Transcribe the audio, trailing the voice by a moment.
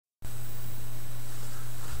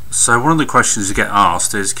So one of the questions you get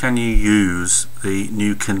asked is, can you use the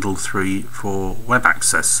new Kindle 3 for web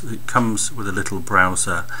access? It comes with a little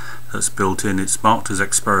browser that's built in. It's marked as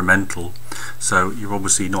experimental, so you're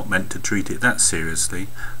obviously not meant to treat it that seriously.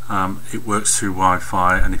 It works through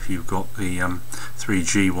Wi-Fi, and if you've got the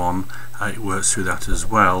 3G one, it works through that as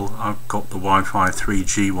well. I've got the Wi-Fi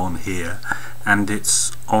 3G one here, and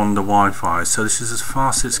it's on the Wi-Fi, so this is as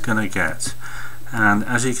fast as it's going to get. And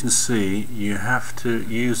as you can see, you have to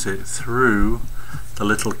use it through the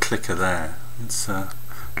little clicker there. There's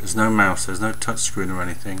no mouse, there's no touchscreen or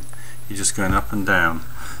anything. You're just going up and down.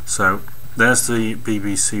 So there's the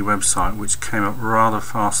BBC website, which came up rather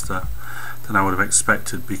faster than I would have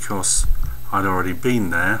expected because I'd already been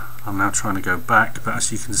there. I'm now trying to go back, but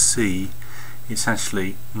as you can see, it's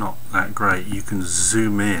actually not that great. You can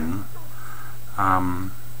zoom in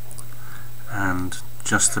and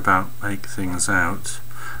just about make things out.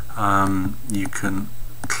 You can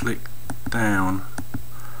click down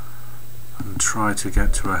and try to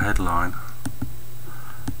get to a headline,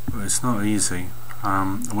 but it's not easy.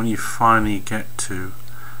 When you finally get to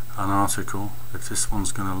an article, if this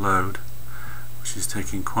one's going to load, which is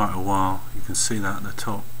taking quite a while, you can see that at the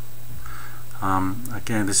top.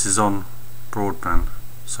 Again, this is on broadband,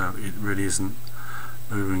 so it really isn't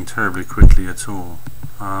moving terribly quickly at all.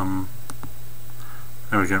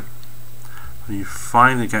 There we go. When you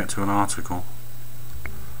finally get to an article,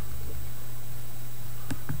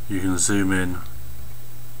 you can zoom in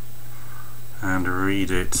and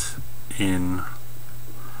read it in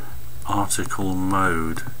article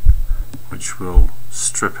mode, which will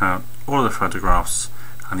strip out all of the photographs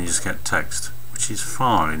and you just get text, which is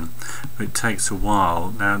fine, but it takes a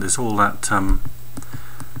while. Now there's all that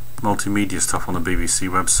multimedia stuff on the BBC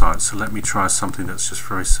website, so let me try something that's just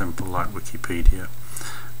very simple like Wikipedia.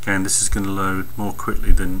 Again, this is going to load more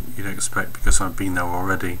quickly than you'd expect because I've been there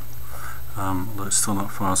already, although it's still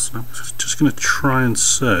not fast enough. Just going to try and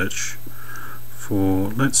search for,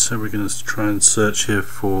 let's say we're going to try and search here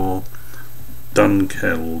for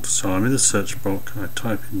Dunkeld. So I'm in the search box, I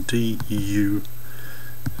type in D-U-N-K-E-L-D,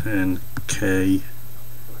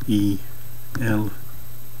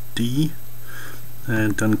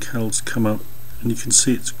 and Dunkeld's come up, and you can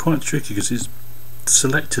see it's quite tricky because it's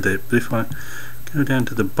selected it, but if I go down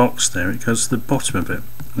to the box there, it goes to the bottom of it,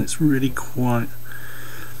 and it's really quite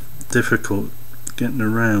difficult getting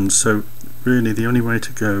around. So really the only way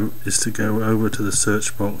to go is to go over to the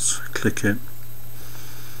search box, click it,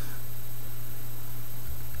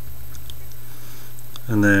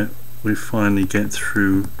 and there we finally get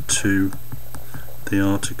through to the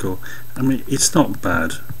article. I mean, it's not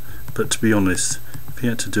bad, but to be honest, if you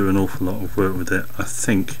had to do an awful lot of work with it, I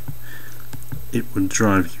think it would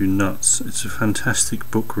drive you nuts. It's a fantastic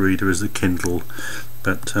book reader as a Kindle,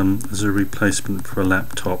 but as a replacement for a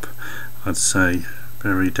laptop, I'd say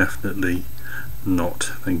very definitely not.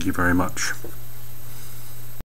 Thank you very much.